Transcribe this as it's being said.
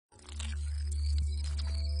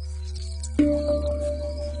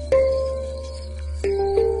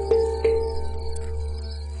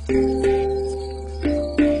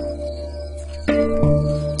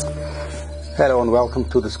Hello and welcome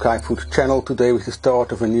to the Skyfood channel. Today with the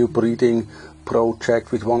start of a new breeding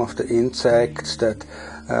project with one of the insects that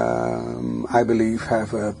I believe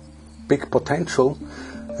have a big potential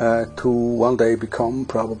to one day become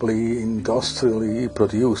probably industrially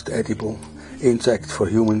produced edible insects for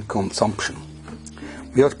human consumption.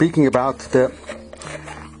 We are speaking about the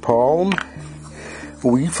palm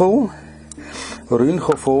weevil,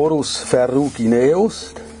 Rhynchophorus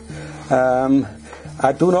ferrugineus.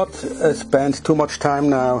 I do not spend too much time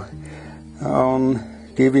now on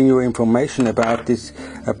giving you information about this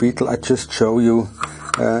beetle. I just show you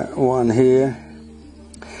one here,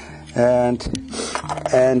 and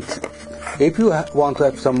if you want to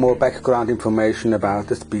have some more background information about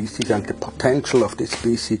the species and the potential of this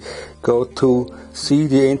species, go to see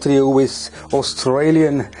the interview with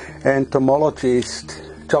Australian entomologist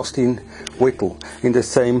Justin Whittle in the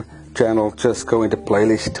same channel. Just go in the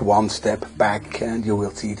playlist one step back and you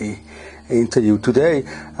will see the interview. Today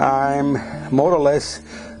I'm more or less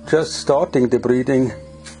just starting the breeding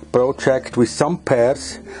project with some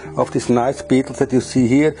pairs of these nice beetles that you see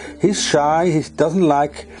here. He's shy, he doesn't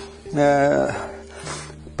like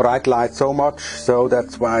bright light so much, so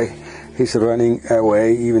that's why he's running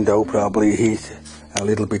away, even though probably he's a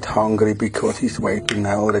little bit hungry because he's waiting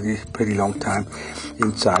now already a pretty long time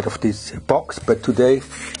inside of this box. But today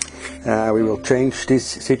we will change this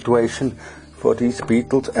situation for these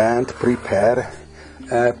beetles and prepare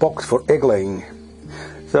a box for egg laying.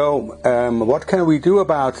 So what can we do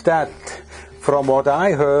about that? From what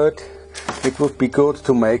I heard, it would be good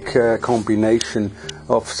to make a combination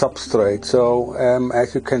of substrate. So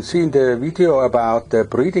as you can see in the video about the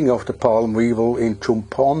breeding of the palm weevil in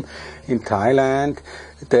Chumpon in Thailand,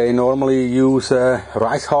 they normally use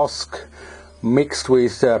rice husk mixed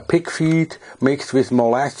with pig feed, mixed with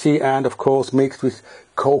molasses, and of course mixed with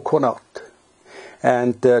coconut.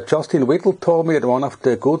 And Justin Whittle told me that one of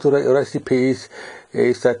the good recipes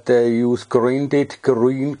is that they use grinded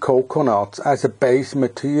green coconuts as a base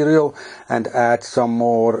material and add some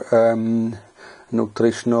more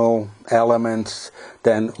nutritional elements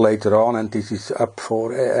then later on, and this is up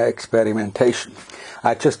for experimentation.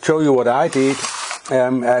 I just show you what I did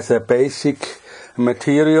as a basic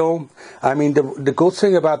material. I mean, the good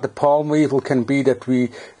thing about the palm weevil can be that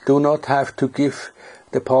we do not have to give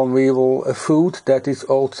the palm weevil a food that is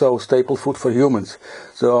also staple food for humans.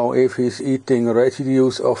 So if he's eating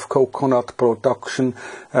residues of coconut production,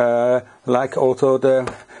 like also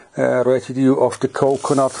the residue of the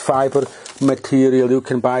coconut fiber material, you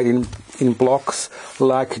can buy it in blocks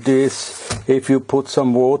like this. If you put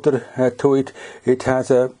some water to it, it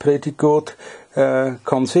has a pretty good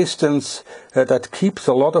consistency that keeps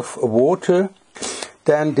a lot of water.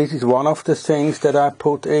 Then this is one of the things that I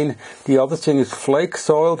put in. The other thing is flake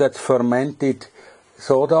soil, that's fermented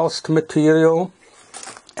sawdust material.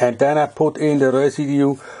 And then I put in the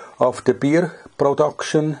residue of the beer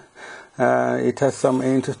production. It has some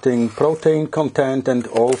interesting protein content and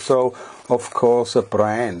also, of course, a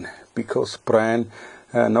bran, because bran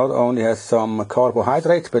not only has some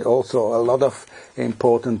carbohydrates but also a lot of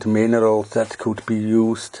important minerals that could be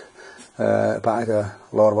used by the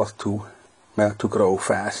larvae to grow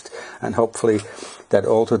fast, and hopefully that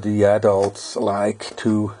also the adults like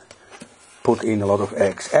to put in a lot of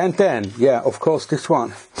eggs. And then, yeah, of course, this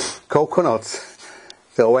one, coconuts.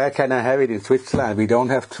 So where can I have it? In Switzerland we don't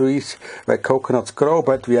have trees where coconuts grow,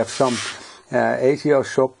 but we have some Asia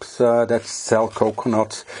shops that sell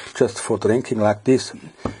coconuts just for drinking like this.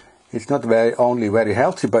 It's not only very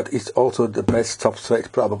healthy, but it's also the best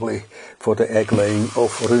substrate probably for the egg laying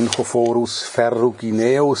of Rhynchophorus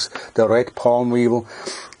ferrugineus, the red palm weevil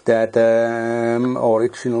that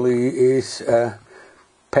originally is a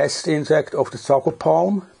pest insect of the sago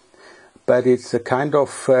palm, but it's a kind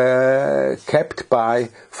of kept by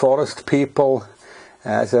forest people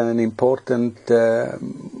as an important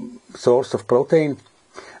source of protein,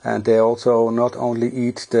 and they also not only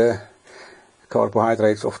eat the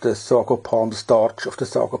carbohydrates of the sago palm, the starch of the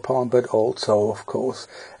sago palm, but also, of course,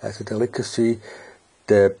 as a delicacy,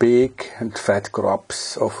 the big and fat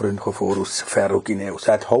grubs of Rhynchophorus ferrugineus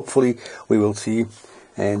that hopefully we will see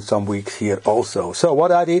in some weeks here also. So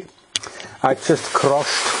what I did, I just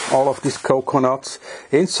crushed all of these coconuts.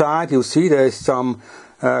 Inside you see there is some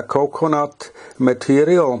coconut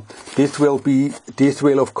material. This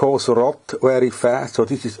will of course rot very fast, so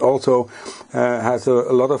this is also has a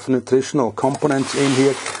lot of nutritional components in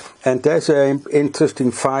here, and there's an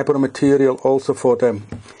interesting fiber material also for the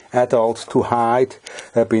adults to hide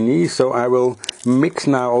beneath. So I will mix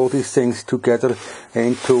now all these things together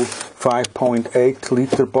into 5.8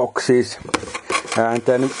 liter boxes, and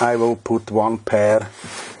then I will put one pair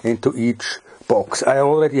into each box. I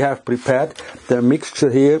already have prepared the mixture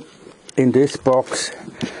here in this box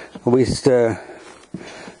with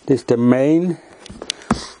the main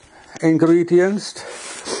ingredients.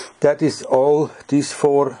 That is all these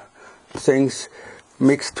 4 things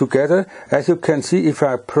mixed together. As you can see, if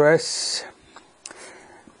I press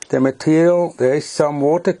the material, there is some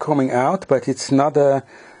water coming out, but it's not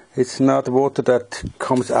water that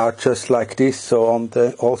comes out just like this. So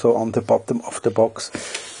also on the bottom of the box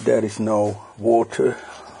there is no water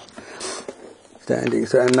standing.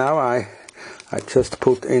 So, and now I just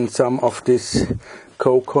put in some of this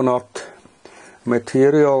coconut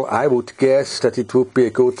material. I would guess that it would be a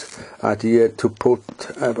good idea to put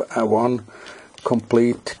one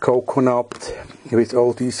complete coconut with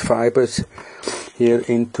all these fibers here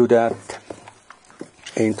into that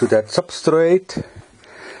substrate,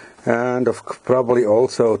 and probably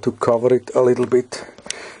also to cover it a little bit.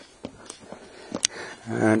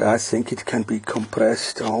 And I think it can be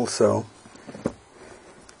compressed also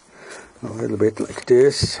a little bit like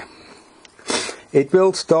this. It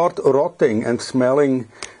will start rotting and smelling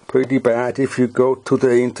pretty bad if you go to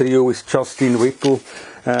the interview with Justin Whipple.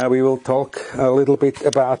 We will talk a little bit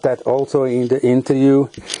about that also in the interview.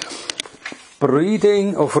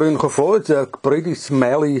 Breeding of Rhynchophorus is a pretty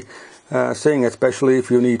smelly thing, especially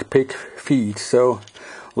if you need pig feed. So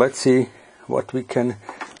let's see what we can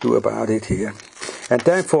do about it here. And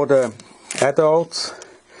then for the adults,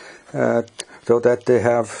 so that they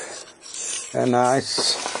have a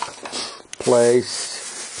nice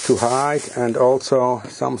place to hide and also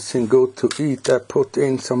something good to eat, I put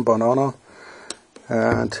in some banana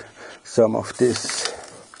and some of this.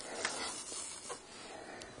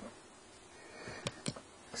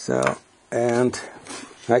 So, and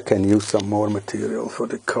I can use some more material for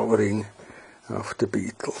the covering of the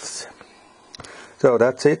beetles. So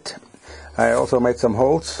that's it. I also made some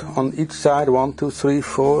holes on each side, 1, 2, 3,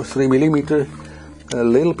 4, 3 millimeter. A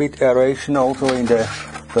little bit aeration also in the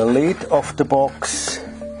lid of the box.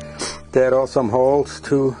 There are some holes,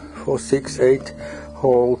 2, 4, 6, 8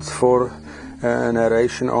 holes for an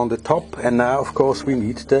aeration on the top. And now of course we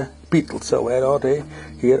need the beetles. So where are they?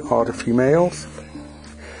 Here are the females.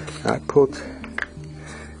 I put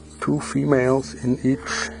 2 females in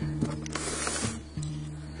each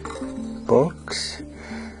box.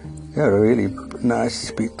 They're really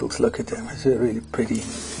nice beetles. Look at them. It's a really pretty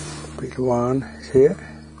one here.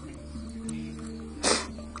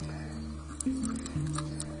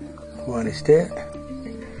 One is there.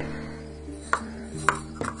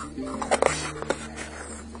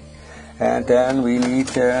 And then we need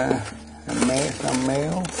some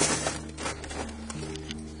males.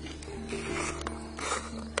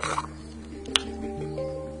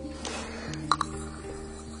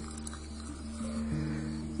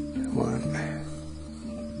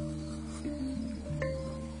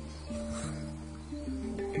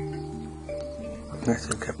 I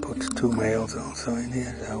think I put 2 males also in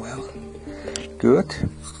here as well. Good.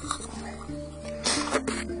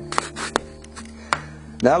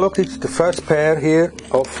 Now look, it's the first pair here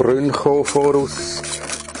of Rhynchophorus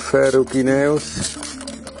ferrugineus.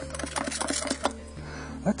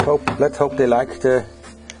 Let's hope they like the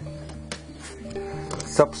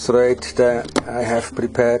substrate that I have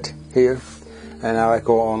prepared here. And now I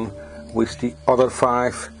go on with the other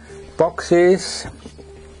 5 boxes.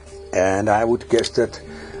 And I would guess that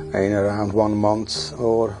in around 1 month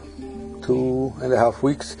or 2.5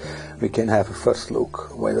 weeks we can have a first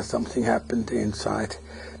look whether something happened inside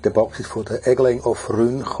the boxes for the eggling of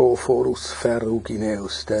Rhynchophorus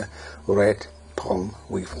ferrugineus, the red palm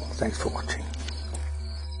weevil. Thanks for watching.